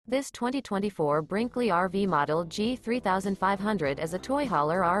This 2024 Brinkley RV Model G 3500 is a toy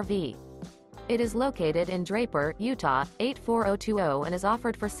hauler RV. It is located in Draper, Utah, 84020 and is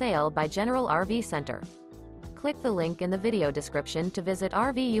offered for sale by General RV Center. Click the link in the video description to visit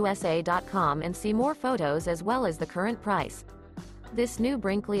RVUSA.com and see more photos as well as the current price. This new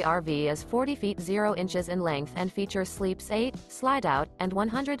Brinkley RV is 40 feet 0 inches in length and features sleeps 8, slide-out, and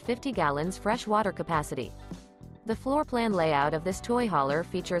 150 gallons fresh water capacity. The floor plan layout of this toy hauler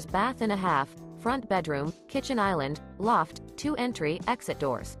features bath and a half, front bedroom, kitchen island, loft, 2 entry, exit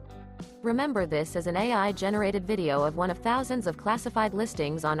doors. Remember, this is an AI-generated video of one of thousands of classified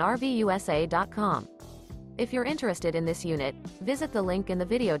listings on RVUSA.com. If you're interested in this unit, visit the link in the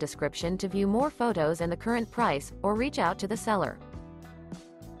video description to view more photos and the current price, or reach out to the seller.